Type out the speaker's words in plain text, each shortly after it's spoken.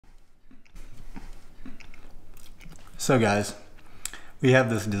So guys, we have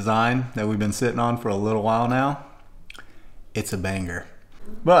this design that we've been sitting on for a little while now. It's a banger.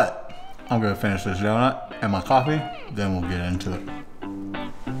 But I'm gonna finish this donut and my coffee, then we'll get into it.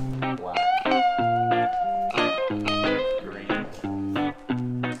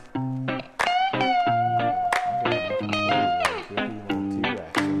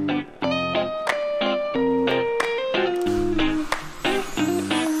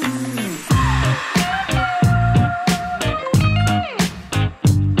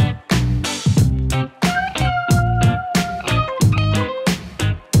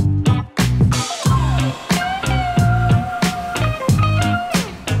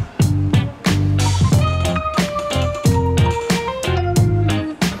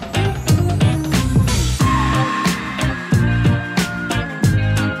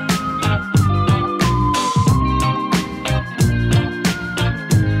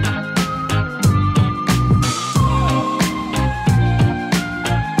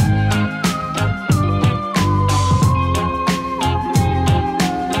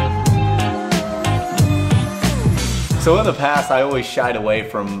 So in the past, I always shied away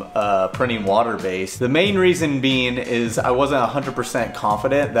from printing water-based. The main reason being is I wasn't 100%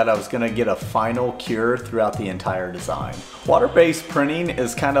 confident that I was gonna get a final cure throughout the entire design. Water-based printing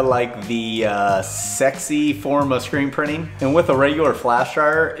is kind of like the sexy form of screen printing. And with a regular flash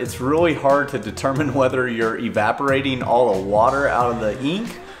dryer, it's really hard to determine whether you're evaporating all the water out of the ink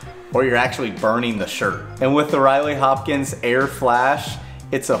or you're actually burning the shirt. And with the Riley Hopkins Air Flash,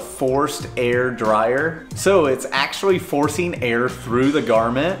 it's a forced air dryer. So it's actually forcing air through the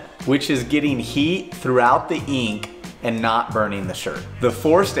garment, which is getting heat throughout the ink and not burning the shirt. The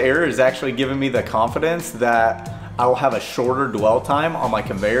forced air is actually giving me the confidence that I will have a shorter dwell time on my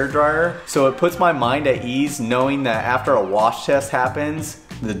conveyor dryer. So it puts my mind at ease knowing that after a wash test happens,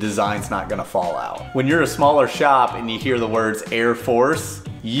 the design's not gonna fall out. When you're a smaller shop and you hear the words Air Force,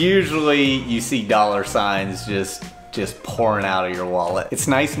 usually you see dollar signs just pouring out of your wallet. It's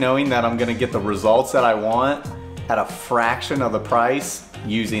nice knowing that I'm gonna get the results that I want at a fraction of the price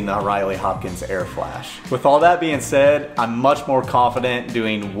using the Riley Hopkins Air Flash. With all that being said, I'm much more confident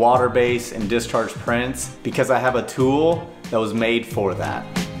doing water-based and discharge prints because I have a tool that was made for that.